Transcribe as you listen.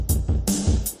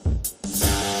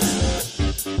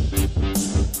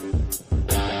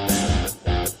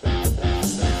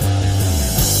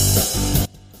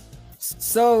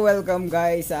So, welcome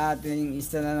guys sa ating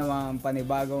isa na namang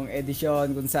panibagong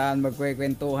edisyon kung saan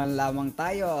magkwekwentuhan lamang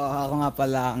tayo. Ako nga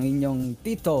pala ang inyong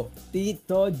Tito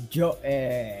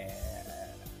Joel.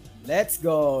 Let's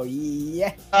go!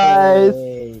 Yeah! Guys!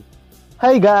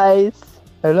 Hi guys!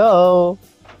 Hello!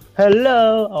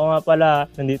 Hello! Ako nga pala,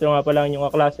 nandito nga pala ang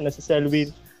inyong kaklase na si Selwyn.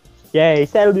 Yay!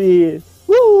 Selwyn!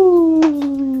 Woo!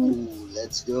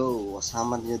 Let's go!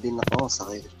 Kasama niyo din ako sa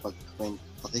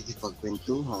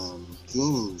pakikipagkwentuhan.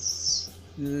 Kings!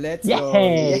 Let's Yay! go!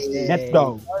 Yay! Let's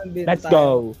go! Let's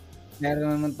go!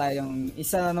 Meron naman tayong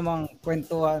isa namang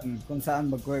kwentuhan kung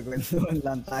saan magkwentuhan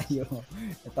lang tayo.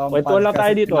 Ito ang Kwentuhan lang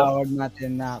tayo dito. Tinawag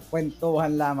natin na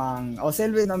kwentuhan lamang. O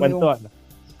Selwyn,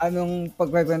 anong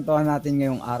pagkwentuhan natin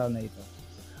ngayong araw na ito?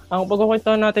 Ang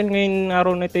pagkukwentuhan natin ngayong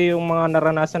araw na ito yung mga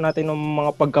naranasan natin ng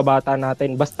mga pagkabata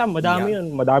natin. Basta madami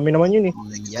yun. Madami naman yun eh.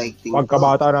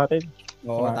 Pagkabata natin.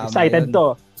 Oo, excited yun.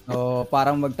 to. Oo,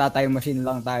 parang magta-time machine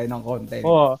lang tayo ng content.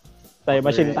 Oo. Time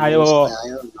machine tayo.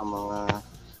 Ng mga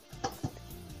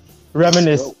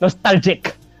reminisce,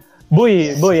 nostalgic.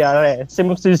 Boy,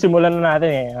 simulan na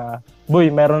natin eh. Boy,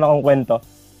 meron akong kwento.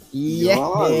 Yeah!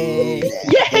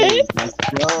 Let's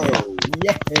go!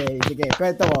 Yeah! Sige,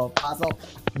 kwento mo. Pasok.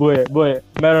 Boy,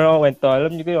 meron akong kwento.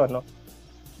 Alam niyo kayo, no?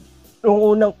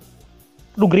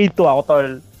 Nung grade 2 ako,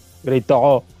 tol. Grade 2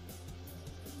 ako.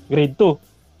 Grade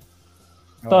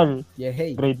 2. Tol. Yeah,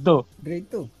 hey. Grade 2.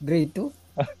 Grade 2? Grade 2?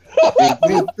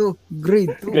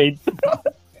 Grade 2? Grade 2.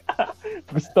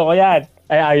 Gusto ko yan.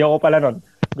 Ay, ayaw ko pala nun.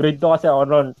 Grade 2 kasi ako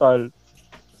nun, tol.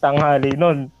 Tanghali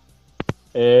nun.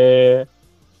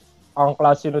 Ang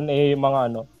klase nun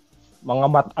mga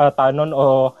mata nun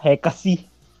o hekasi.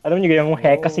 Alam niyo yung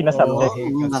hekasi na subject?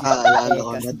 Nakaalala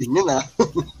ko na din yun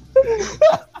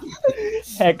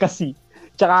Hekasi.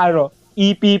 Tsaka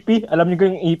EPP. Alam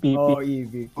niyo yung EPP? Oo,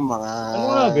 EPP.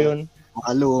 Ano nga ba yun?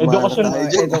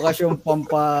 Edukasyong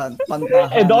pantahan.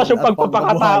 Edukasyong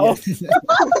pagpapakatao.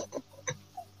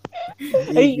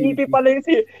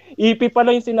 EP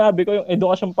pala yung sinabi ko, yung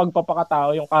edukasyong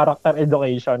pagpapakatao, yung character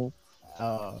education.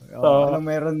 Ano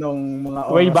meron nung mga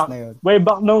oras na yun? Way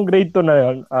back nung grade 2 na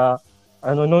yun,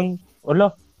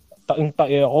 wala,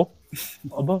 taing-tae ako.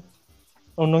 Aba,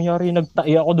 ano nangyari?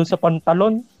 Nagtae ako doon sa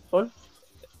pantalon.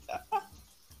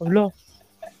 Wala,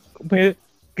 may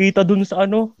kita doon sa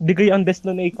di kayo ang desk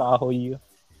na kahoy.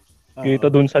 Kita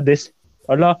doon sa desk.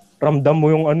 Wala, ramdam mo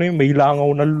yung may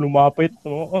langaw na lumapit.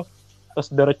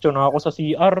 Tapos diretso na ako sa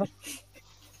CR.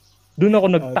 Doon ako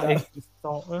nagtae.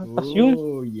 Tapos yun.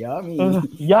 Yummy.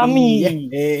 Yummy.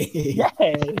 Yeah.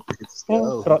 Let's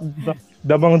go.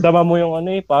 Damang-dama mo yung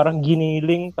parang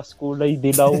giniling, tas kulay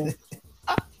dilaw.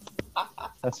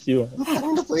 Tas yun.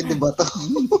 Ano pwede ba to?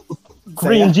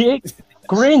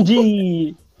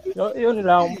 Cringy. Yun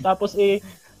lang. Tapos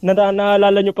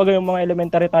naalala nyo pa yung mga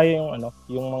elementary tayo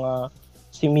yung mga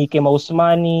si Mickey Mouse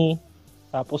Money,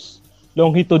 tapos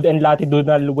longitude and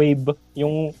latitudinal wave,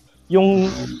 yung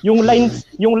lines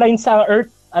sa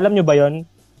Earth, alam nyo ba yon?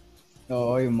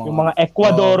 Oo, yung mga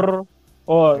Ecuador.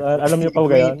 Alam nyo pa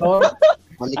ba yun?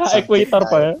 Equator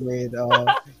pa yun.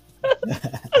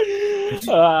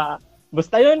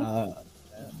 Basta yun.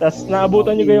 Tapos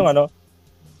naabutan nyo yung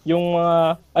yung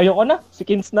ayoko na, si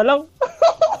Kins na lang.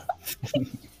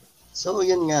 So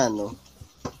yun nga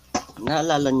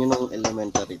naalala nyo nung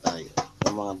elementary tayo,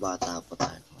 ng mga bata pa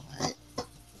tayo, mga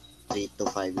 3 to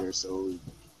 5 years old.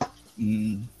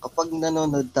 Kapag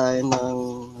nanonood tayo ng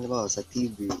halimbawa sa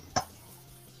TV,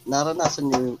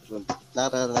 naranasan nyo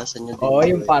din. Oo,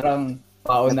 yung parang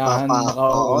paunahan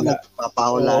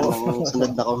nagpapahula ng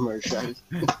sunod na commercial.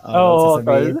 Oo,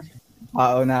 tol.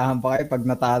 Paunahan pa kayo, pag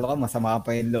natalo ka, masama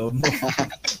pa yung loob mo.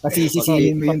 Kasi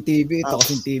sisisihin mo yung TV, ito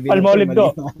kasi yung TV. Palmolive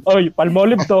to.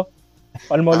 Palmolive to.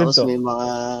 Tapos may mga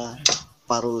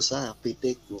parusa,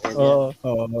 pitik.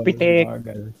 Pitik.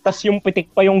 Tapos yung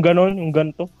pitik pa yung ganon, yung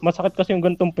ganto. Masakit kasi yung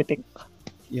gantong pitik.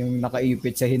 Yung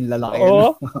nakaipit sa hinlalaki.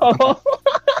 Oo.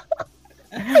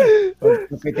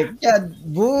 Pitik yan.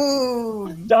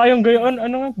 Boom! Tsaka yung gayon,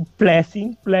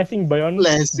 blessing? Blessing ba yun?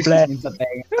 Blessing sa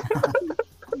tenga.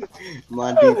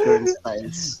 Mga different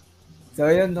styles. So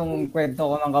yun, nung kwento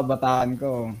ko ng kabataan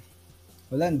ko,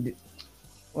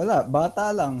 wala,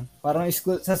 bata lang. Parang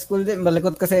sa school din,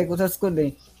 malikot kasi ako sa school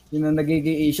eh. Yun ang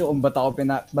nagiging issue kung ba't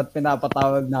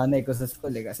pinapatawag nanay ko sa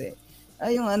school eh. Kasi,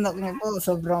 yung anak niya po,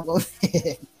 sobrang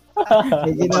kulit.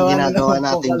 Ginagawa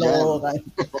natin dyan.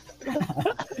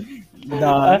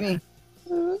 Dami.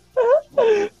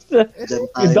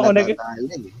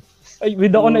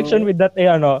 With the connection with that,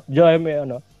 Joem,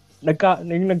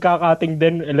 nagkakating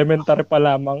din, elementary pa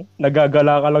lamang,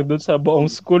 nagagala ka lang dun sa buong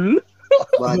school.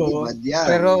 Bad yan.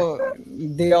 Pero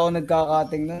hindi ako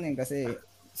nagkakating nun kasi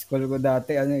school ko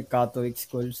dati Catholic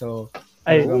school, so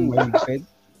talagang mahigpit.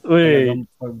 Talagang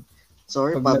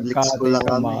Sorry, pag public school lang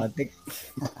kami. matik.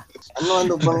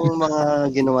 Ano bang mga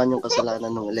ginawa niyong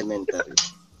kasalanan nung elementary?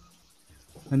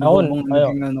 Ano bang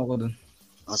naging ko dun?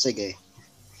 Sige.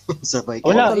 Sabay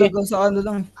ka. Wala Talaga sa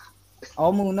lang. Ako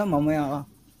muna, mamaya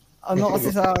ka.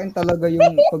 Kasi sa akin talaga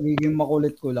yung pagiging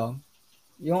makulit ko lang.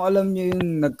 Yung alam niyo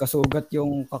yung nagkasugat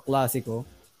yung kaklase ko.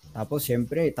 Tapos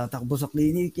syempre, tatakbo sa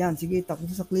clinic yan. Sige, takbo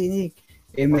sa clinic.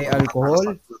 May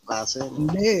alcohol.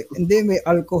 Hindi, may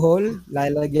alcohol.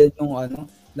 Lalagyan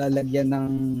ng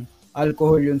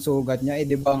alcohol yung sugat niya.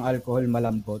 Di ba ang alcohol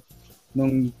malambot?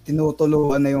 Nung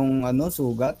tinutuluan na yung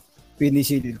sugat,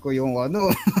 pinisil ko yung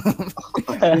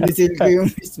pinisil ko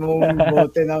yung mismong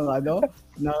bote ng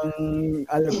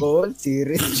alcohol,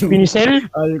 syringe.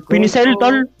 Pinisil,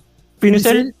 tol.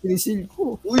 Pinisil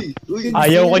ko. Uy.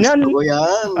 Ayaw ko niyan.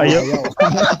 Ayaw.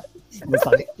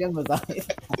 Masakit yan.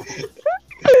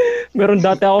 Meron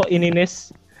dati ako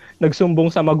ininis, nagsumbong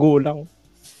sa magulang.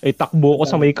 Takbo ko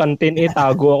sa may kantin,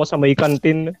 tago ako sa may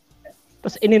kantin.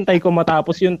 Tapos inintay ko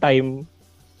matapos yung time.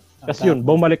 Tapos yun,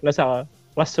 bumalik na sa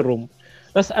classroom.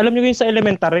 Tapos alam niyo yung sa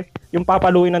elementary, yung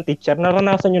papaluin ng teacher,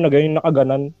 naranasan niyo na ganyan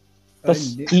nakaganan.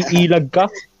 Tapos iilag ka.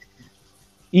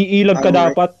 Iilag ka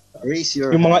dapat. Raise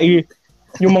your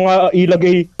yung mga ilag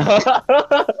ay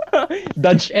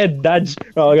dodge.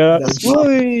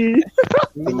 Uy!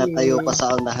 Pinatayo pa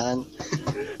sa unahan.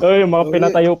 Uy, mga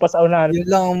pinatayo pa sa unahan. Yun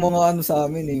lang ang mga sa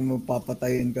amin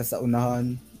magpapatayin ka sa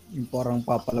unahan. Yung parang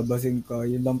papalabasin ka.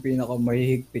 Yun lang pinaka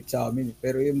mahihigpit sa amin.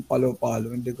 Pero yung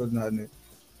palo-palo, hindi ko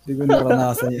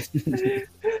naranasan yun.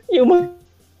 Yung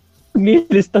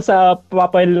maglilista sa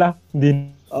papel na,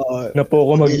 hindi na po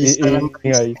ako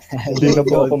mag-iingay. Hindi na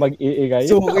po ako mag-iingay.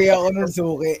 Suki ako nun,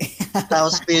 suki.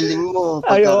 Tapos feeling mo,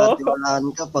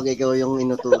 pagkakatiwalaan ka pag ikaw yung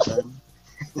inutusan.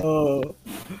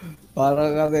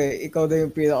 Parang ikaw na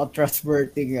yung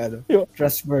pinaka-trustworthy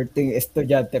trustworthy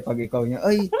estudyante pag ikaw niya.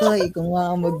 Ay, tay, ikaw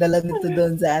nga ang magdala nito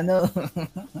doon sa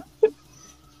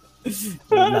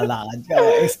lalakad ka.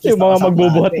 Yung mga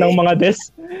magbubuhat ng mga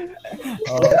desk.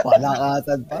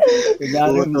 Palakasan pa.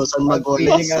 Utusan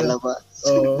mag-ulit sa labas.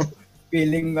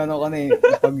 Feeling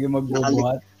pag yung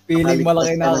magbubuhat. Feeling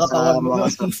malaki nakatawan mo.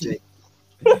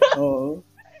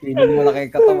 Feeling malaki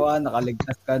katawan,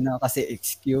 nakaligtas ka na kasi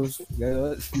excuse.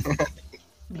 Gano'n.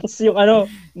 Tapos yung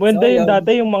mwenda yung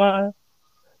dati yung mga,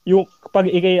 yung pag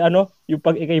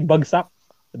ikay bagsak,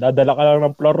 dadala ka lang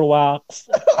ng floor wax.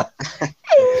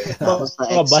 Tapos sa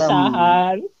mga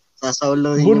basahan.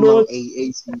 Sasawlohin yung mga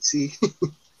AACC.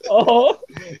 Oo.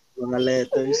 Mga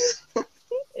letters.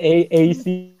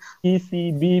 AACC,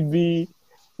 BB.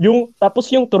 Tapos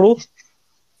yung true,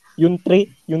 yung T,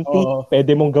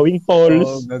 pwede mong gawing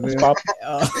polls.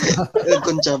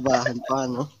 Kuntsabahan pa,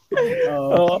 no?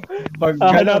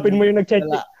 Hanapin mo yung nag-check.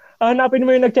 Hanapin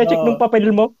mo yung nag-check ng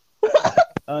papel mo.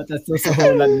 Tapos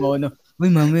susuhulan mo, no? Uy,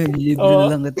 mami, libre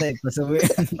na lang kita pasabi.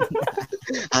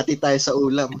 Hati tayo sa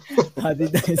ulam.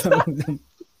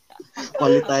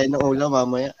 Palit tayo ng ulam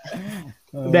mamaya.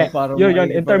 Hindi, yun.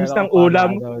 In terms ng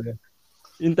ulam,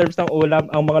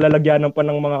 ang mga lalagyanan pa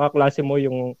ng mga kaklase mo,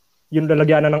 yung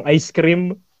lalagyanan ng ice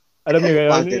cream. Alam niyo yun?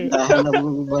 Patindahan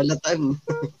ng balatan.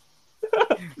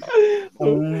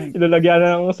 Yung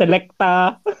lalagyanan ng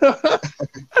selecta.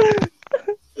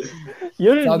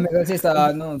 Yun. Sa amin kasi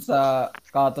sa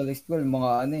Catholic school,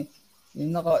 mga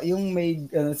yung may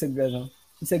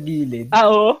sa gilid.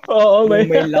 Oo, may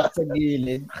lock sa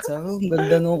gilid. Sabi ko,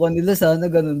 ganda nung kanila, sana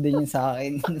ganun din yung sa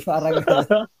akin. Parang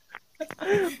ganun.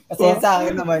 Kasi sa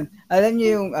akin naman, alam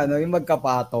niyo yung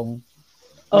magkapatong.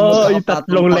 Yung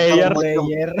tatlong layer.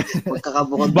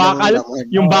 Magkakabukod bakal,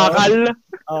 yung bakal.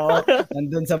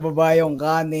 Nandun sa baba yung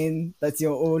kanin, tas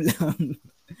yung ulam.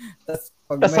 Tas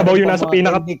sabaw yung nasa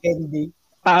pinaka candy.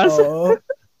 Taas.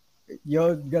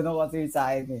 Yun, gano'n kasi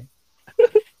sa akin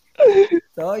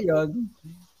So, yun.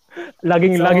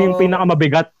 Laging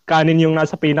pinakamabigat, kanin yung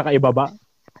nasa pinakaibaba.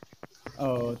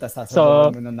 Tas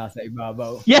sasabawan mo nung nasa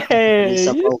ibabaw. Yay!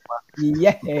 Sabaw pa.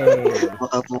 Yay!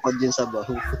 Makapukod yung sabaw.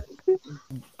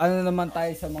 Ano naman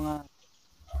tayo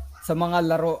sa mga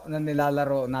laro na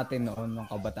nilalaro natin noon, nung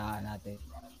kabataan natin.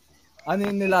 Ano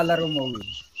yung nilalaro mo,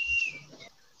 Will?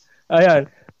 Ayan.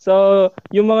 So,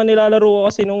 yung mga nilalaro ko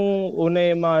kasi nung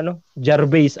una yung mga jar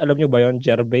base. Alam nyo ba yun?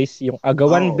 Jar base. Yung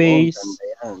agawan base.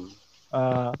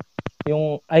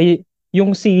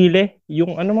 Yung sile.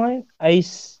 Yung mga yun?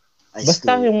 Ice.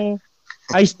 Basta yung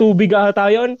ice tubig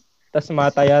ata yun. Tas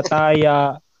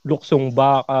mataya-taya. Luksong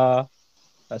baka.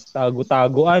 Tas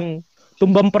tago-taguan.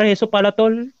 Tumbang preso pala,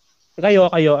 tol.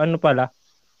 Kayo, ano pala?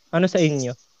 Ano sa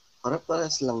inyo?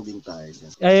 Para-paras lang din tayo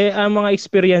dyan. Ang mga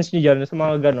experience niyo dyan sa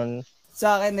mga ganon.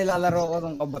 Sa akin, nilalaro ko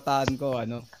nung kabataan ko,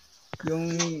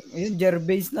 yung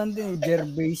Gerbase nandun,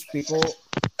 Gerbase, Pico.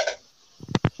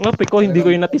 Nga, Piko, hindi ko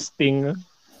yung natisting.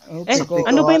 Pico.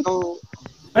 Ano ba yung...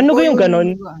 Ano ba yung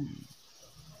ganon?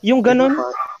 Yung ganon?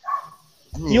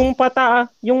 Yung pata,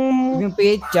 yung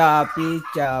picha.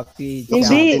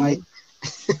 Hindi.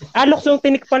 Alok yung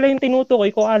tinik pala yung tinutukoy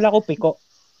ko. Ala ko Piko.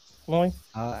 Okay.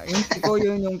 Yung Pico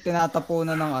yun yung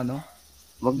tinatapunan ng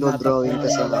Magdo-drawing ka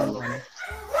sa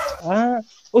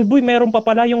Uy boy, meron pa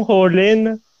pala yung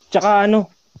Holland. Tsaka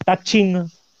touching.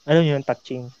 Ano yun,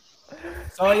 touching.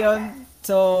 So yun,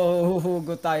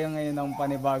 huhugot tayo ngayon ng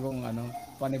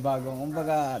panibagong,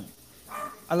 kumbaga,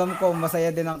 alam ko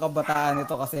masaya din ang kabataan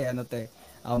nito kasi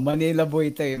Manila boy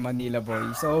ito Manila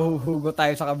boy. So huhugot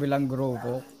tayo sa kabilang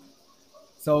grupo.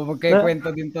 So magkikwento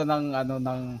din to ng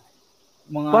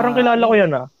mga... Parang kilala ko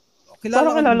yan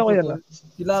Kilala ko yan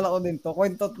Kilala ko din to.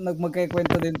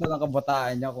 Magkikwento din to ng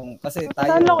kabataan niya kasi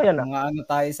tayo mga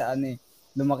tayo sa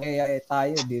lumaki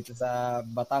tayo dito sa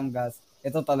Batangas.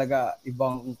 Ito talaga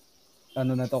ibang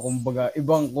kumbaga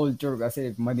ibang culture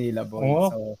kasi Manila boy.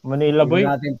 So Manila boy.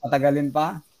 Hindi natin patagalin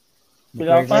pa.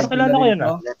 Parang kilala ko yan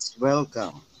Let's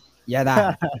welcome. Yan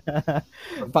na.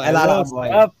 Pakilala ko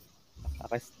boy.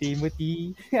 Ako si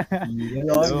Timothy.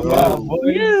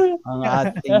 Boy. Ang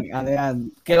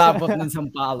ating kilapot ng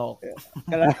Sampalok.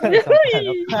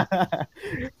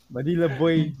 Manila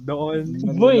boy doon.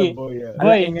 Boy,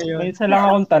 may isa lang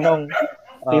akong tanong.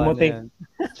 Timothy,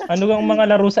 ano ang mga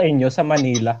laro sa inyo sa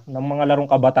Manila? Ng mga larong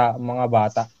mga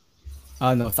bata?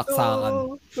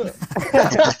 Saksakan.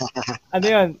 Ano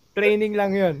yun? Training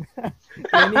lang yun.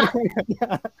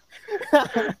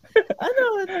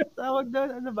 Tawag doon?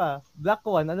 Ano ba? Black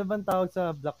One. Ano bang tawag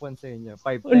sa Black One sa inyo?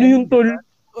 510? Ano yung tol?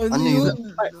 Ano yun?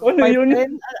 Ano yun?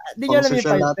 Hindi nyo alam yung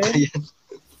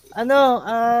 510? Ano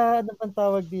bang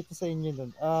tawag dito sa inyo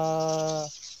doon?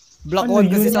 Black One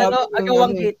kasi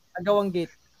Agawang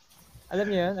Gate. Alam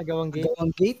niyo yan? Agawang Gate? Agawang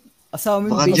Gate?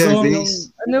 Asamin baka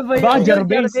Gervais. Ano ba yun? Baka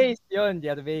Gervais. Yun,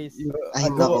 Gervais. Ay,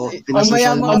 nako.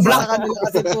 Ang black sa kanila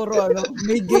kasi puro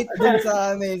may gate dun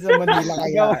sa Manila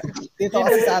kaya. Dito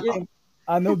kasi sa atin,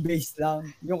 base lang.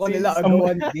 Yung kanila,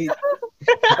 Agawan Gate.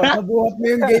 Pag nabuhat mo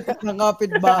yung gate ng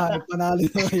kapitbahay, panalo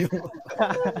na kayo.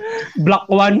 Black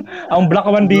One. Ang Black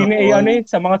One din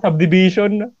sa mga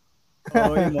subdivision.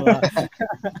 Yung mga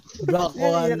Black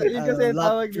One. Yun kasi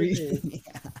tawag yun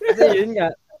Kasi yun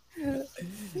nga.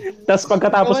 Tapos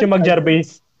pagkatapos yung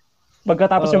mag-Gervais,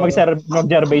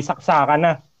 saksakan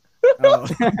na.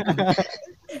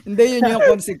 Hindi, yun yung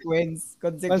consequence.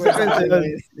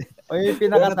 O yung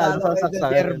pinakatalo sa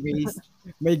saksakan.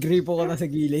 May gripo ko na sa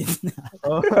gilid.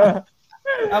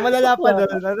 Malala pa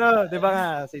doon. Di ba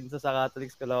nga, since sa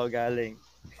Catholic school ako galing.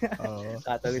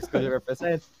 Catholic school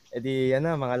represent.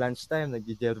 Mga lunchtime,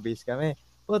 nag-Gervais kami.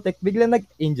 Putek, biglang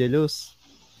nag-Angelus.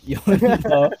 Yun.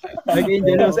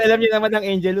 Nag-Angelus. Alam niyo naman ang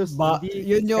Angelus.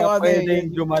 Yun yung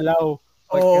pwedeng gumalaw.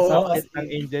 Pagkasakit ng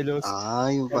Angelus.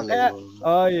 Yung pala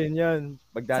yun. Yun.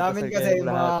 Sa amin kasi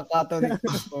yung mga Catholic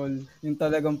school, yung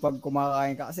talagang pag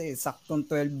kumakain ka, kasi saktong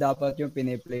 12 dapat yung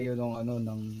piniplay yun yung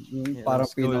parang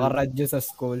pinaka-radyo sa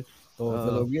school.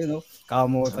 Tulog yun,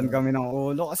 kamutan kami ng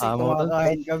ulo kasi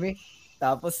kumakain kami.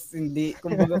 Tapos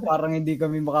kumbaga parang hindi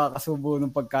kami makakasubo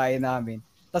ng pagkain namin.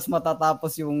 Tapos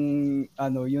matatapos yung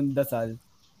dasal,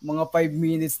 mga 5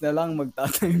 minutes na lang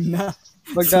magta-time na.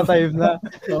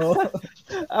 Oo.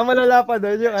 Malala pa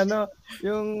doon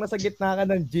yung nasa gitna ka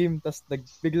ng gym, tapos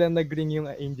biglang nag-ring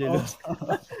yung Angelus.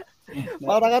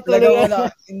 Para ka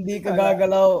talaga hindi ka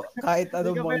gagalaw kahit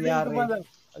anong mangyari.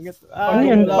 Ano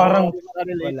yan?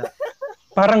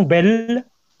 Parang bell?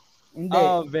 Hindi.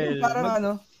 Bell.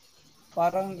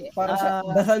 Parang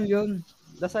dasal yun.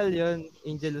 Dasal yun,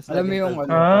 Angelus. Alam mo yung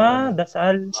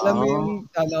dasal. Alam mo yung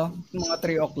mga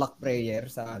 3 o'clock prayer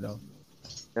sa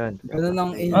Yan. Ganun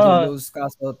ang Angelus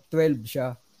kaso 12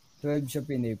 siya. 12 siya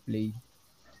piniplay.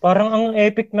 Parang ang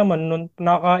epic naman nun,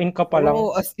 nakain ka pa lang.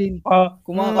 Oo, as in.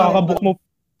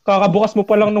 Kakabukas mo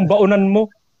pa lang ng baunan mo.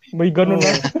 May ganun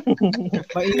na.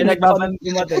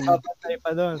 Nagbabantay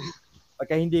pa doon.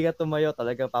 Pagka hindi ka tumayo,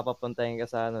 talagang papapuntahin ka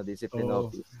sa discipline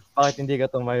office. Bakit hindi ka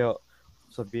tumayo?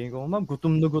 Sabihin ko, ma'am,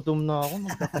 gutom na ako.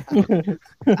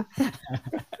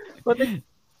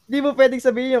 Hindi mo pwedeng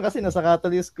sabihin yun kasi nasa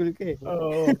Catholic school ka eh.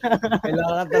 Oo.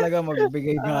 Kailangan talaga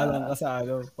magbigay nga lang ka sa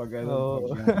pag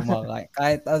kumakain.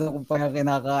 Kahit kung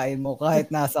kinakain mo,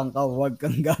 kahit nasan ka, huwag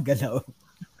kang gagalaw.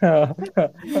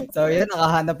 So yan,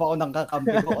 nakahanap ako ng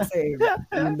kakampi ko kasi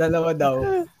yung dalawa daw,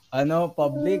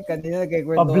 Public. Kanina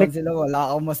nagkikwentuhan Public. sila, wala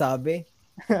akong masabi.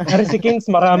 Pero si Kings,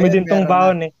 marami Ngayon, din tong meron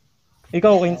baon eh.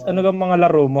 Ikaw, Kings, ano bang mga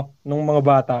laro mo nung mga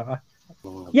bata ka?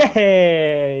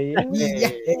 Yay!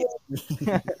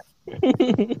 Yeah.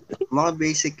 Mga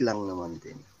basic lang naman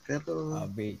din. Pero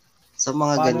Sabi. sa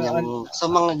mga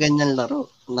Paano, ganyan laro,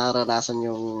 naranasan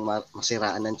yung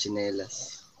masiraan ng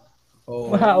tsinelas.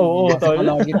 Oo, Oo, kasi tol.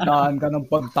 kalagitnaan ka ng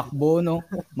pagtakbo, no?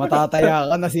 Matataya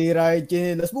ka, nasira yung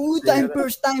chinelas. Time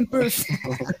first.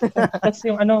 Tapos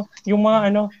yung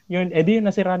yung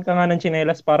nasiraan ka nga ng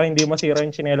tsinelas para hindi masira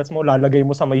yung tsinelas mo, lalagay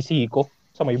mo sa may siko,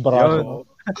 sa may braso Yun. mo.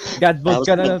 Godbolt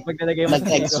ka na nun pag nalagay mo sa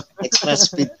siko. Extra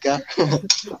speed ka.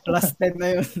 Plus 10 na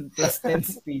yun. Plus 10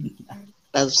 speed.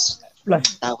 Tapos Plus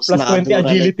 20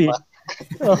 agility.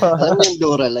 Alam mo yung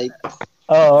Duralite?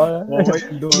 Oo.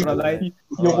 yung Duralite.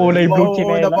 Yung kulay blue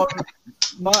tsinelas.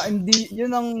 Hindi, yun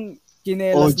ang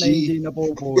chinelas OG. na hindi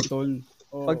napuputol.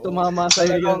 Oo. Pag tumama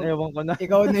sa'yo yun, ewan ko na.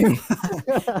 Ikaw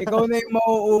na yung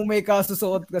mauumay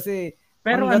kasusuot kasi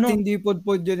Pero hanggat hindi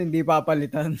pudpud yun, hindi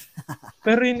papalitan.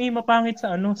 Pero yun mapangit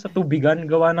sa sa tubigan,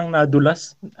 gawa ng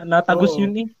nadulas. Natagos Oo.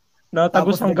 yun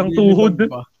Natagos Tapos hanggang naglilibag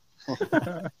tuhod. pa.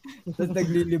 Tapos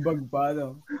naglilibag pa,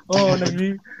 no? Oo,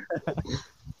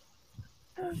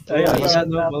 Ayun.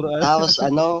 Tapos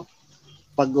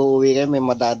pag uuwi kayo, may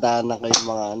madadaanan kayong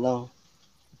mga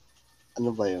ano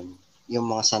ba yun? Yung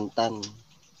mga santan.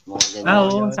 Mga ganyan.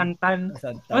 Oo, santan.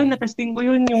 Santan. Ay, natesting ko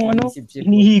yun, yung Sinisip-sip mo.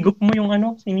 hinihigop mo yung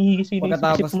sinisip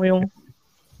Pagkatapos- mo yung,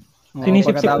 Oo,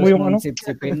 sinisip-sip pagkatapos mo yung mong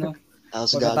sipsipin, no? Tapos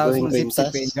Pagkatapos gagawin mong kwintas.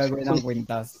 sipsipin, gagawin ng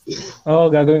kwintas.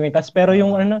 gagawin mo. Pero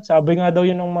yung sabi nga daw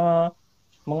yun ng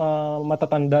mga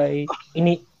matatanda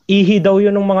ihi daw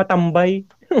yun ng mga tambay.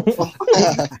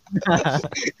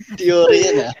 Theory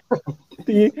yan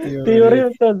Theory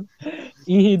yun, tol.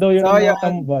 Ihi daw yun So, ng mga yun.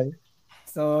 tambay.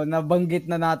 So, nabanggit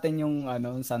na natin yung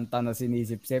santa na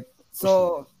sinisip-sip.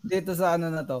 So, dito sa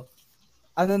na to,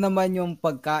 ano naman yung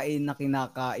pagkain na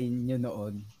kinakain nyo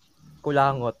noon?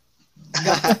 Kulangot.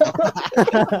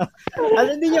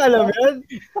 Hindi nyo alam yun?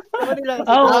 Naman nila kasi.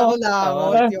 Oo.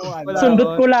 Kulangot. Yung Kulangot.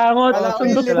 Sundot ko langot. Wala ko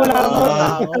Sundot yung ko langot.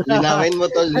 Linawin mo,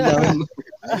 tol. Linawin mo.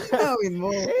 Linawin mo.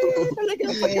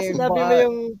 Talagang pag sinabi mo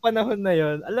yung panahon na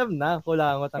yun, alam na,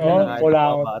 kulangot ang Oo, kinakain.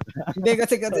 kulangot. Hindi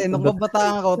kasi nung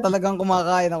kabataan ako, talagang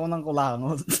kumakain ako ng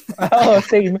kulangot. Oo,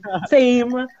 same.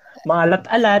 Same.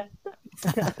 Malat-alat.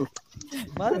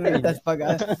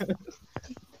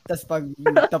 Tapos pag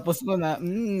tapos mo na,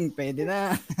 pwede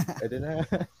na. Pwede na.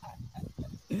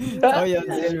 So yun,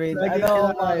 Silway. Lagi Ano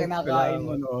ang mga kinakain, kinakain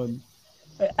mo noon?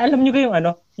 Alam nyo kayo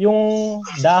yung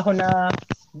dahon na,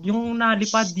 yung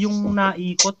nalipad, yung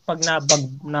naikot pag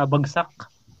nabagsak.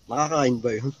 Nakakain ba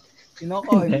yun?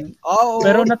 Kinakain. Oo.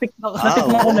 Pero natikman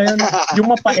ko na yun. Yung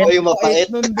mapait. O yung mapait.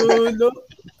 Nung dulo.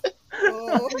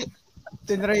 Oo.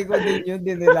 Tinry ko din yun,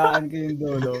 dinilaan ko yung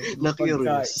dulo.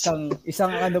 Na-curious.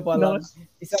 Isang pa lang,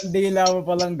 isang dila mo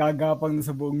pa lang gagapang na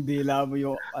sa buong dila mo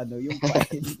yung yung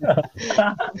pait.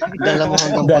 Dala mo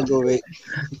hanggang pag-uwi.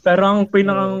 Pero ang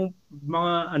pinakang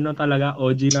mga talaga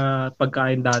OG na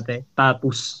pagkain dati,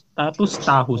 tahus. Tapos.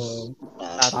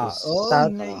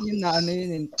 Yun na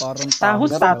yun, parang Tahus.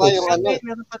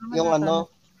 Meron pa yung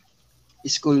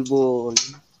school ball.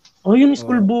 Oh, yung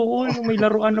school buol, yung may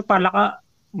laruan na palaka,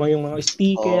 may yung mga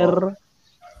sticker.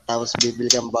 Tapos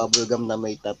bibili kang bubblegum na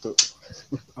may tattoo.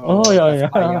 Yeah.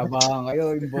 Payabang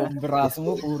kayo, yung buong braso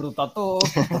mo, puro tato.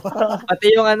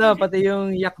 Pati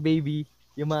yung yak baby.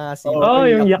 Yung maasim.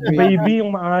 Yung yak baby,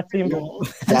 yung maasim. Ano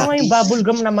nga yung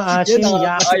bubblegum na maasim?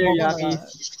 Yak. Yung yaki.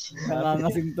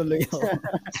 Nangangasim tuloy ako.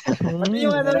 Pati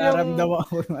yung Nararamdaman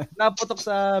ako. naputok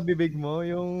sa bibig mo,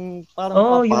 yung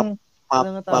parang yung Pop.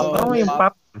 yung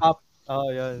pop.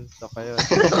 Yun. Saka yun.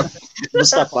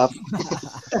 Basta pop.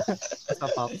 Sa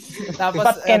pop. Tapos,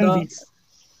 Pop candies.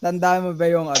 tandaan mo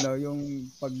ba yung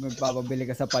pag magpapabili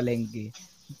ka sa palengke?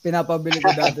 Pinapabili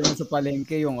ko dati sa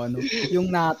palengke yung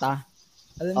yung nata.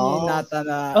 Alam mo yung nata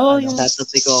na yung Nata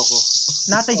de coco.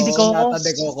 nata de coco. Nata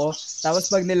de coco. Tapos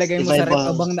pag nilagay mo sa rep,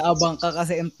 abang na abang ka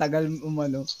kasi ang tagal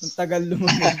ang tagal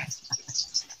lumunod.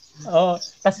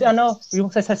 Kasi yung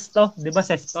sa sesto, 'di ba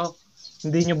sesto?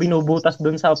 Hindi nyo binubutas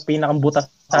doon sa pinakang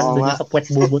butasan, doon sa puwet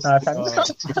bubutasan.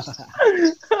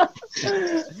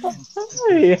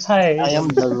 Hi. I am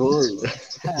the rule.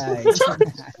 Ay.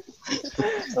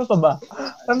 Ano pa ba?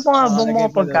 Ano pa nga ba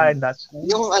mga pagkain dati?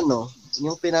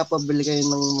 Yung pinapabili kayo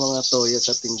ng mga toyo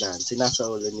sa tindahan,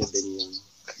 sinasaulo nyo din yun.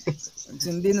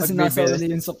 Hindi na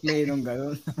sinasauli yung sukle nung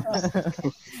gano'n.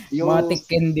 Yung mga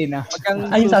tikin din na.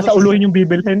 Ay, sasauluhin yung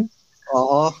bibilhin?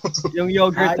 Oo. Yung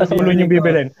yogurt. Sasauluhin yung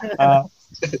bibilhin.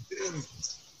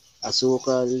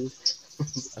 Asukal.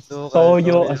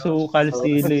 Toyo, asukal,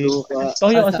 sili.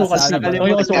 Toyo, asukal, sili.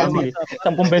 Toyo, asukal, sili.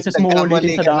 10 beses mo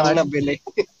ulitin sa daan.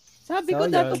 Sabi ko,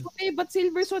 So, dapat yun. puti, ba't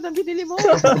silver soda ang binili mo?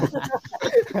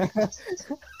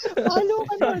 Halo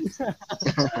ka nun.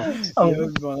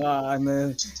 Yun, mga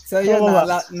ano. So, yun,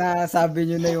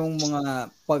 nasabi nyo na yung mga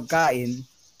pagkain.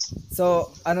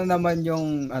 So, ano naman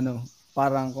yung,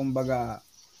 parang, kumbaga,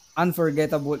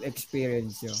 unforgettable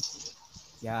experience yun.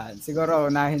 Yan.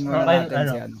 Siguro, unahin muna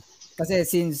natin si Kasi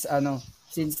since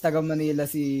taga Manila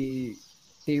si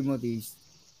Timothy,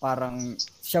 parang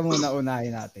siya muna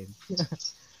unahin natin.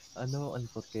 Ano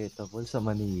unforgettable sa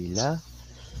Manila?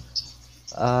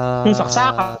 Yung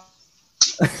saksakan.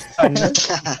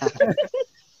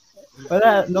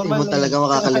 Wala, Hindi normal mo talaga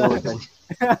makakalimutan.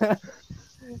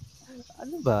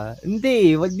 Ano ba?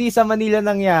 Hindi, wag di sa Manila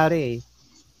nangyari.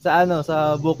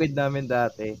 Sa bukid namin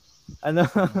dati.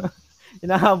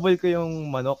 Hinahabol ko yung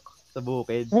manok sa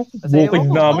bukid. Kasi Bukid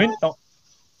namin?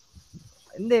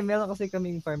 Hindi, meron kasi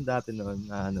kaming farm dati noon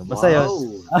na basta yun.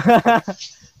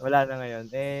 Wala na ngayon.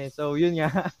 So yun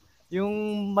nga, yung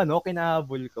manok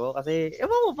hinahabol ko kasi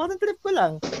ewan mo, parang trip ko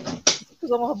lang.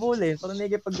 Gusto ko mahabulin, parang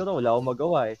nagipagdaro, wala akong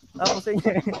magawa eh. Tapos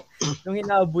yung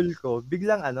hinahabol ko,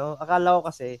 biglang akala ko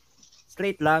kasi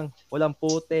straight lang, walang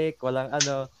putik, walang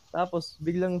Tapos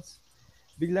biglang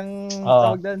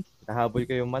tawag doon, nahabol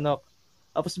ko yung manok.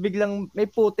 Tapos biglang may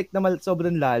putik na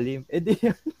sobrang lalim. Di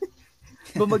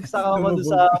bumagsak ako doon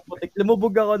sa putik.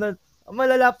 Lumubog ako na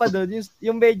malala pa doon.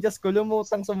 Yung medyas ko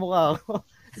lumutang sa mukha ko.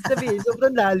 Sabi,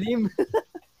 sobrang lalim.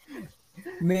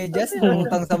 Medyas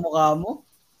lumutang sa mukha mo?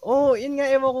 Oo, yun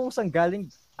nga, ewan kung saan galing.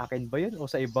 Akin ba yun? O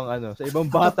sa ibang sa ibang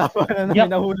bata pa na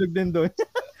nahulog din doon.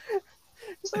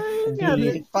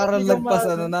 Parang lagpas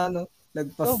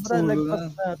lagpas ulo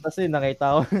na. Kasi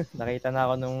nakita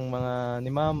na ako nung mga ni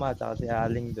Mama at si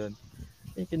Aling doon.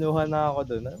 Kinuha na ako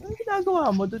doon. Ano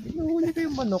ginagawa mo doon? Inuhuli ko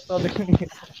yung manok.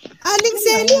 Aling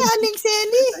Sally!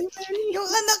 Yung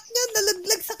anak niya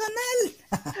nalaglag sa kanal!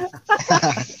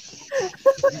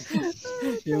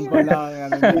 Yung pala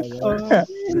ang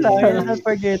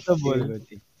unforgettable.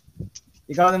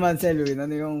 Ikaw naman, Selwyn,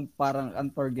 ano yung parang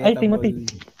unforgettable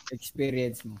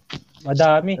experience mo?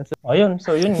 Madami. Ayun,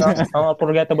 so yun nga. Ang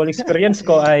unforgettable experience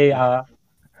ko ay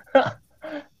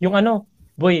yung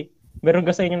boy, meron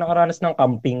ka sa inyo nakaranas ng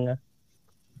camping?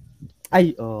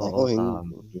 Ay, Ako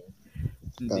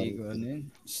hindi ko yun.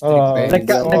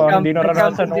 Hindi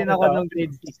naranasan din ako ng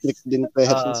grade 6. Strict din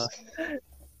parents.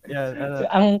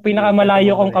 Ang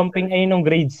pinakamalayo kong camping ay nung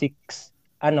grade 6.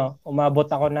 Umabot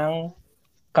ako ng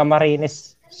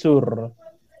Camarines Sur.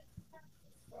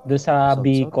 Doon sa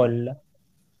Bicol.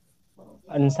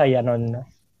 Ang saya nun.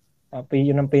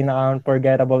 Yun ang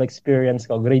pinaka-unforgettable experience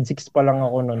ko. Grade 6 pa lang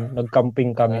ako nun.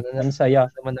 Nag-camping kami. Ang saya.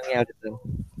 Ano naman nangyari doon?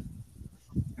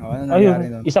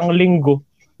 Ayun, isang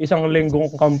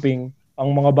linggong camping. Ang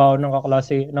mga baon ng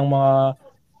kaklase, ng mga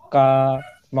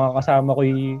kasama ko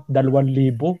ay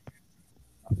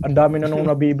 2,000. Ang dami na nung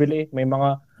nabibili.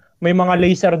 May mga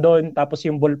laser doon, tapos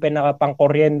yung ballpen na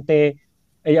pang-kuryente,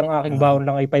 ay ang aking baon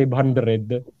lang ay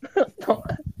 500.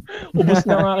 Ubus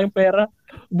na ang aking pera.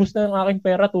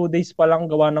 2 days pa lang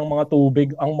gawa ng mga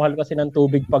tubig. Ang mahal kasi ng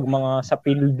tubig pag mga sa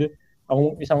field.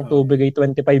 Ang isang tubig ay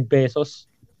 25 pesos.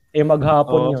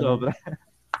 Maghapon yun. Sobra.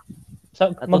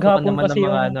 Maghapon naman kasi ng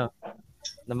mga yun.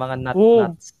 ng mga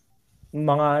nuts.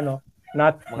 Mga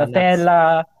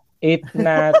Nutella,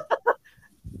 8-nut,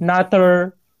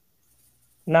 Nutter,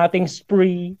 Nutting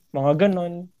Spree, mga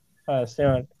ganon.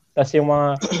 Tapos yung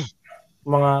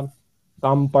mga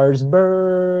campers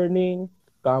burning,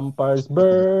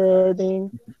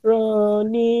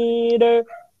 Ronnie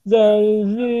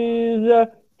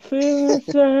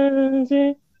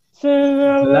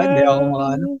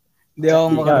Hindi ako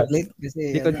makarelate kasi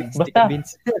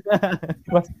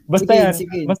basta yan.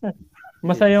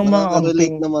 Basta yung mga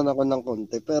camping. Naman ako ng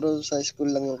konti, pero sa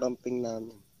school lang yung camping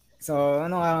namin. So,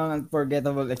 ano ang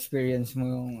unforgettable experience mo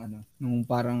nung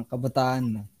parang kabataan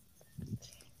mo?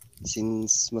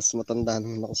 Since mas matanda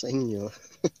naman ako sa inyo.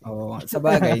 Oo, sa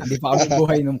bagay, hindi pa kami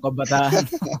buhay nung kabataan.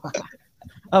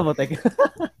 Botek.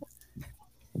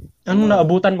 Anong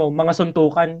naabutan mo? Mga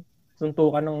suntukan?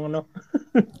 Suntukan ng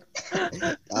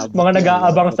mga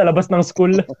nag-aabang sa labas ng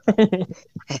school.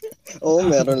 Oo,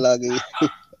 meron lagi.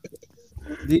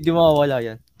 Di mawawala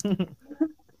yan.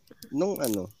 Nung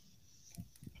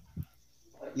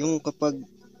yung kapag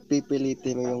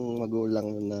pipilitin mo yung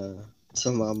magulang na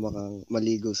sumama kang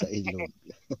maligo sa ilog.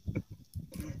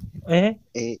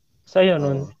 Sa'yo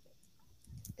nun?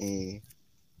 Hindi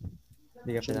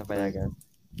ka pinapayagan.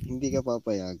 Hindi ka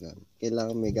papayagan.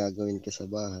 Kailangan may gagawin ka sa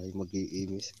bahay,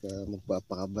 mag-iimis ka,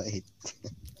 magpapakabait.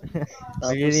 Tapos,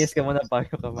 Maglinis ka muna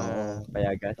bago ka oo,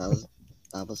 mapayagan.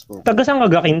 tapos po, Taga saan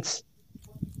ka, Gakins?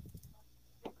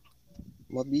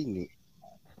 mabini.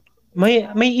 May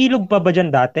ilog pa ba dyan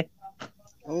dati?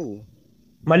 Oh,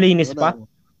 Malinis pa?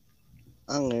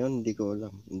 wala. Ngayon, hindi ko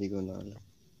alam. Hindi ko na alam.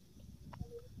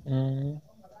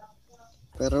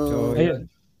 Pero, So, Ayun.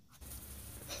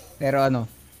 Pero ano,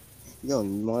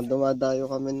 yun, mga dumadayo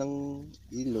kami ng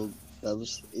ilog.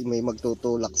 Tapos, may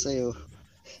magtutulak sa'yo.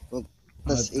 Tapos,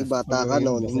 tas bata pag ka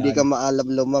noon, basahan. hindi ka maalam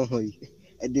lumangoy.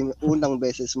 Eh di, unang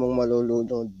beses mong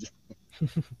malulunod.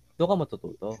 Doon ka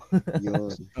matututo.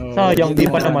 Yun. Oo, Sayang, yun di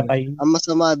yung pa ano. namatay. Ang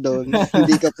masama doon,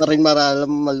 hindi ka pa rin maralam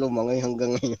malumangoy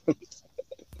hanggang ngayon.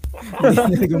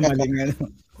 Hindi na gumaling ano.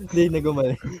 Hindi na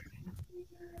gumaling.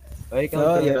 O, ikaw, So,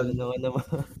 Joel, yun. ano mo?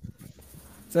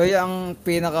 So, yung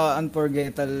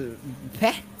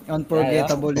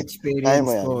unforgettable Kaya experience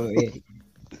mo yan. ko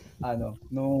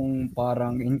nung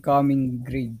parang incoming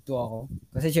grade 2 ako.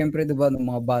 Kasi syempre, 'di ba, nung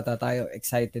mga bata tayo,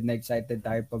 excited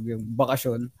tayo pag yung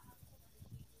bakasyon.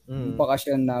 Yung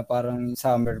bakasyon na parang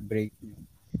summer break.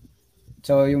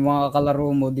 So, yung mga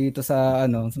kalaro mo dito sa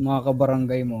mga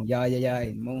kabarangay mo,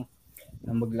 yayayain mo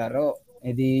na maglaro.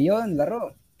 Eh di yun,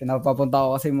 laro. Pinapapunta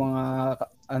ko kasi mga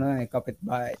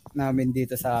kapitbahay namin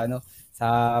dito sa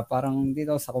sa parang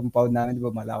dito sa compound namin, di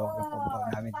ba, malawak yung compound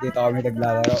namin. Dito kami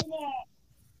naglalaro.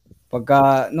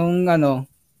 Pagka nung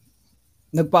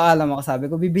nagpaalam ako, sabi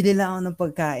ko, bibili lang ako ng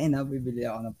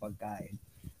pagkain.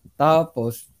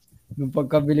 Tapos, nung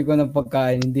pagkabili ko ng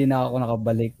pagkain, hindi na ako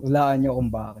nakabalik. Hulaan niyo kung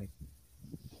bakit.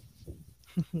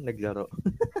 Naglaro.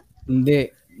 Hindi,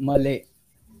 mali.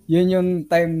 Yun yung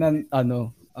time na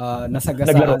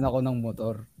nasagasaan ako ng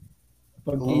motor.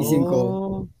 Paggising ko,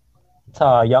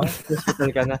 Sayang,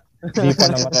 Hospital ka na. di pa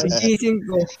namatay. paggising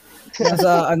ko,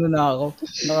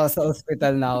 nasa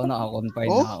ospital na ako,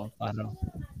 naka-confine na ako. Parang,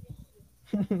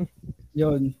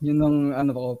 yun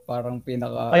ang ko, parang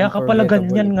pinaka Kaya ka pala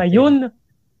ganyan ngayon.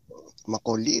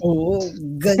 Makulit. Oo,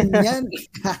 ganyan.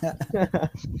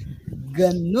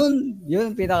 Ganun.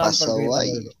 Yun,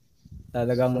 pinaka-unforgettable.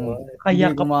 Talagang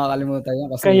Kaya hindi ko makakalimutan yan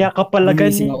kasi Kaya ka pala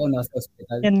gumising ganyan ako nasa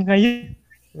ospital. ngayon.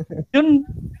 Yun.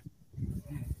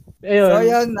 So Ayun.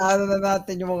 yan, na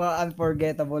natin yung mga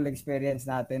unforgettable experience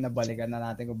natin, nabalikan na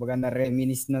natin, kumbaga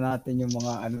na-reminisce na natin yung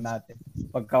mga natin,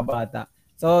 pagkabata.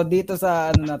 So dito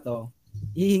sa na to,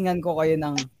 hihingan ko kayo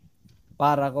ng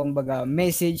para kumbaga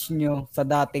message nyo sa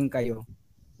dating kayo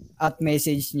at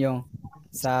message nyo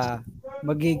sa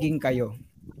magiging kayo.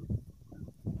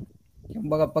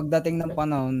 Kumbaga pagdating ng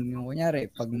panahon, yung kunyari,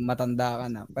 pag matanda ka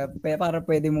na, para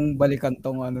pwede mong balikan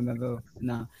tong na to,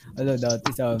 na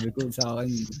dati sabi ko sa akin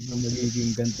na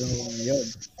magiging ganito yun.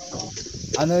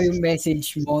 Ano yung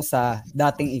message mo sa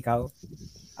dating ikaw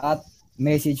at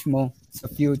message mo sa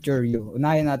future you?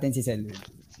 Unahin natin si Selwyn.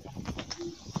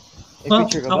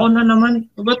 Future ka ba? Ako na naman.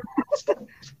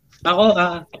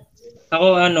 Ako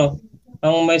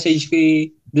ang message ko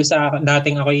do sa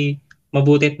dating ako'y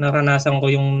mabutit naranasan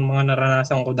ko yung mga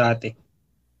naranasan ko dati.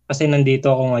 Kasi nandito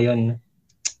ako ngayon.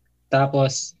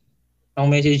 Tapos,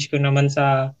 ang message ko naman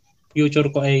sa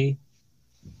future ko ay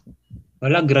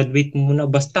graduate muna.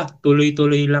 Basta,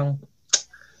 tuloy-tuloy lang.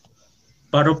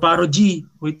 Paro-paro G.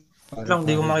 Wait lang,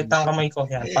 di ko makita ang kamay ko.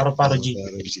 Yan, paro-paro G.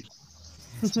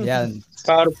 Yan.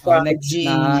 Paro-paro Next G.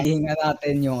 na hihinga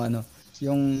natin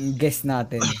yung guest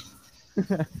natin.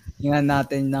 Hihinga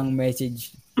natin ng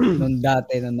message nung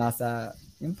dati nung nasa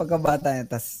yung pagkabata niya,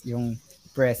 tas yung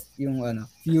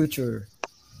future.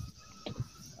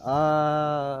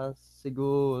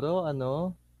 Siguro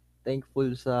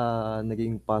thankful sa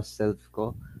naging past self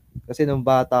ko. Kasi nung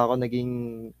bata ako, naging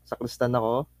sakristan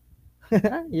ako.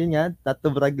 Yun nga, not to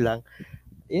brag lang.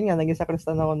 Yun nga, naging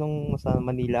sakristan ako nung sa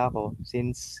Manila ako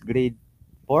since grade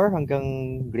 4 hanggang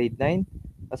grade 9.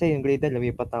 Kasi yung grade 9,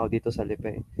 lumipat ako dito sa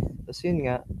Lipe. Tapos yun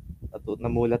nga,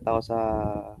 namulat ako sa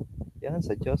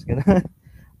Diyos. Ganun.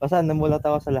 Basta namulat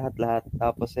ako sa lahat-lahat.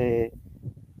 Tapos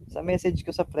sa message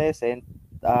ko sa present,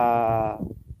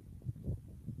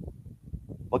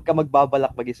 huwag ka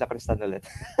magbabalak maging sakristan ulit.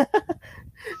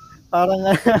 Parang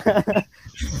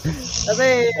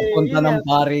kasi Punta ng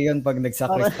pari yun pag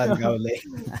nagsakristan ka ulit.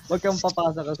 Huwag kang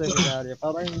papasok sa seminaryo.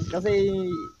 Parang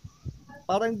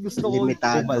gusto ko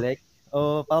Limitado. bumalik.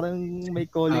 O parang may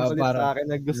calling ulit Parang, sa akin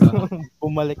na gusto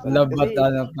bumalik ulit. Labat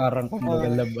Kasi, parang kumbaga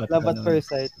labat. love at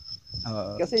first sight.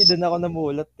 Oo. Kasi doon ako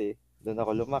namulat Doon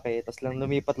ako lumaki. Tapos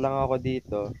lumipat lang ako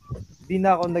dito. Hindi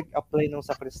na ako nag-apply ng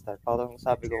sakristan. Parang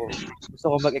sabi ko,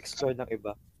 gusto ko mag-explore ng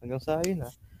iba. Hanggang sa yun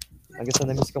Hanggang sa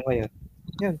na-miss ko ngayon.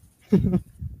 Yun.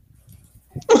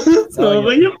 So,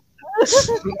 yun.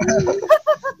 Nakakayak.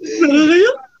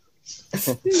 Nakakayak.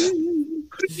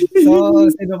 So,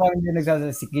 sino pa hindi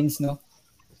nagsasabi? Si Kins, no?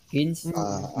 Kins,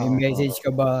 may message ka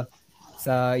ba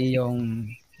sa iyong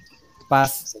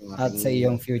past at sa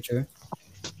iyong future?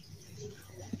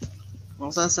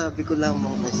 Ang sasabi ko lang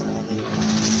mga sa akin,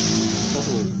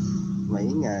 oo,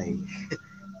 maingay.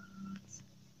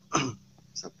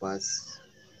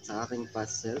 Sa aking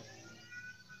past self,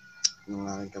 ng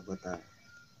aking kabataan,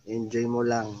 enjoy mo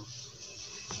lang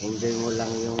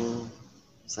yung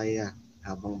saya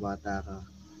habang bata ka.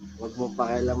 Huwag mo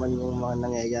pakialaman yung mga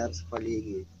nangyayari sa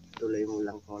paligid. Tuloy mo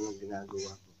lang kung anong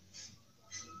ginagawa mo.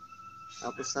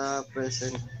 Tapos sa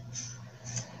present,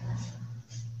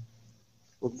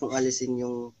 huwag mong alisin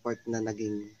yung part na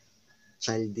naging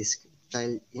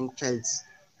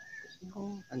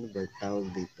ano ba tawag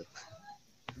dito?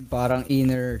 Parang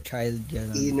inner child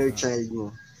yan. Inner child mo.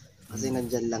 Kasi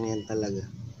nandyan lang yan talaga.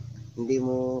 Hindi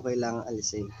mo kailangang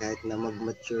alisin. Kahit na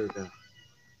mag-mature ka,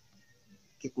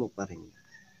 keep mo pa rin.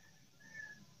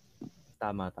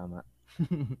 Tama.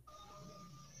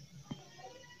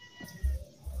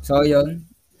 So, yun.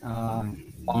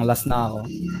 Pang-last na ako.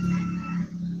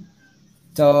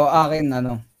 So, akin,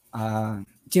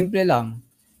 simple lang.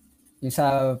 Yung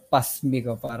sa past me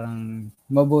ko, parang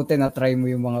mabuti na try mo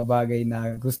yung mga bagay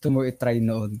na gusto mo i-try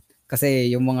noon.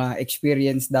 Kasi yung mga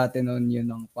experience dati noon, yun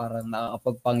ang parang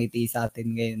nakakapagpangiti sa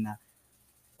atin ngayon na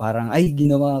parang, ay,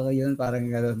 ginawa ko yun, parang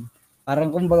gano'n.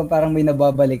 Parang kumbaga parang may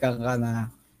nababalikan ka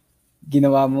na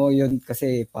ginawa mo yun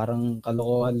kasi parang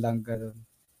kalokohan lang gano'n.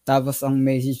 Tapos ang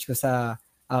message ko sa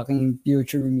aking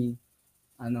future me,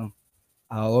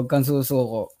 huwag kang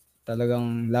susuko.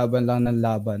 Talagang laban lang ng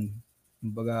laban.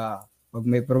 Kumbaga, pag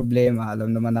may problema,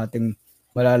 alam naman natin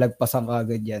malalagpasan ka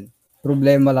agad yan.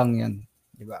 Problema lang yan.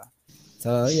 Di ba?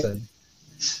 So, yun.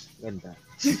 Ganda.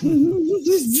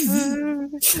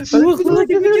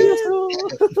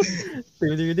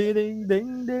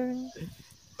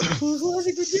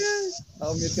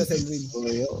 Nakamute ka, Selwyn.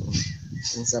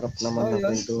 Ang sarap naman ng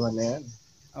kwentuhan na yan.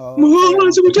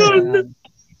 Makakasok dyan.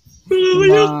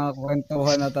 Mga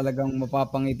kwentuhan na talagang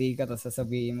mapapangiti ka tapos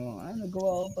sasabihin mo,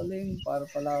 nagawa ko pala yun. Para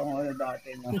pala akong dati.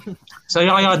 No?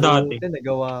 Saya kaya dati.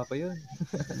 Nagawa ko yun.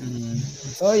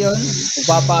 So, yun.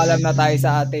 Magpapaalam na tayo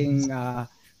sa ating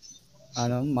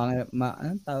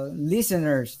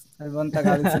listeners. Ano bang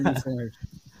Tagalog sa listeners?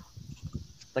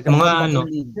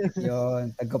 Tagapakinig.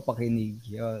 Yun, tagapakinig.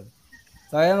 Yun.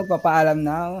 So, ayun, magpapaalam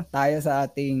na tayo sa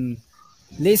ating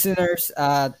listeners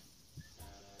at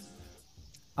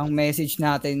ang message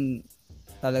natin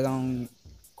talagang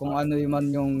kung ano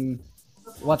yung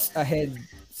what's ahead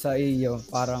sa iyo,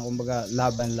 parang kumbaga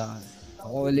laban lang.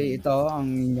 Ako uli ito, ang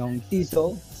inyong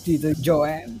Tito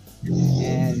Joem.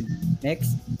 And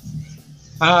next.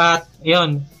 At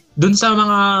yun, dun sa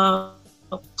mga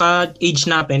ka-age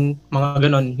natin, mga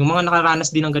ganon, yung mga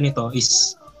nakaranas din ng ganito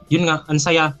is, yun nga, ang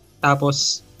saya.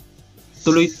 Tapos,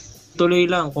 tuloy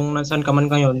lang kung nasaan ka man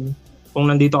ngayon. Kung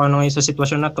nandito ka na ngayon sa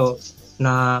sitwasyon na to,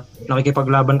 na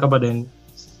nakikipaglaban ka ba din,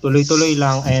 tuloy-tuloy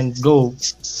lang and go.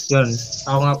 Yun,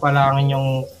 ako nga pala ang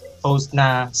inyong host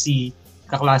na si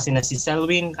kaklase na si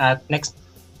Selwyn at next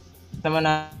naman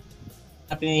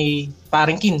natin ay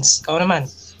paring Kins. Ikaw naman.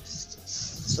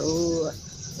 So,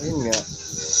 ayun nga.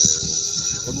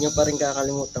 Huwag niyo pa rin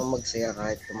kakalimutang magsaya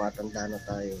kahit tumatanda na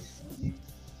tayo.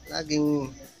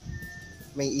 Laging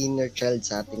may inner child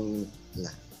sa ating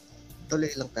lahat.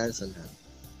 Tuloy lang tayo sa lahat.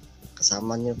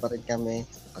 Kasama niyo pa rin kami.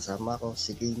 Kasama ko,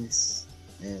 si Kings.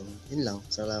 And yun lang.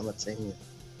 Salamat sa inyo.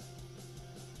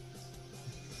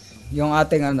 Yung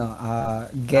ating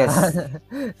guest.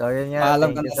 So, yun nga.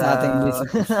 Paalam ka na sa ating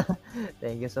listeners.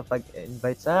 Thank you sa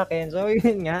pag-invite sa akin. So,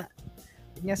 yun nga.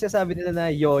 Yun nga sasabi nila na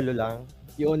YOLO lang.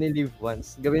 You only live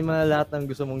once. Gawin mo na lahat ng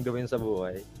gusto mong gawin sa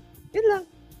buhay. Yun lang.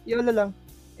 YOLO lang.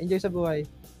 Enjoy sa buhay.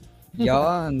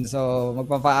 Yon. So,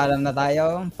 magpapaalam na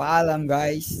tayo. Paalam,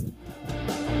 guys.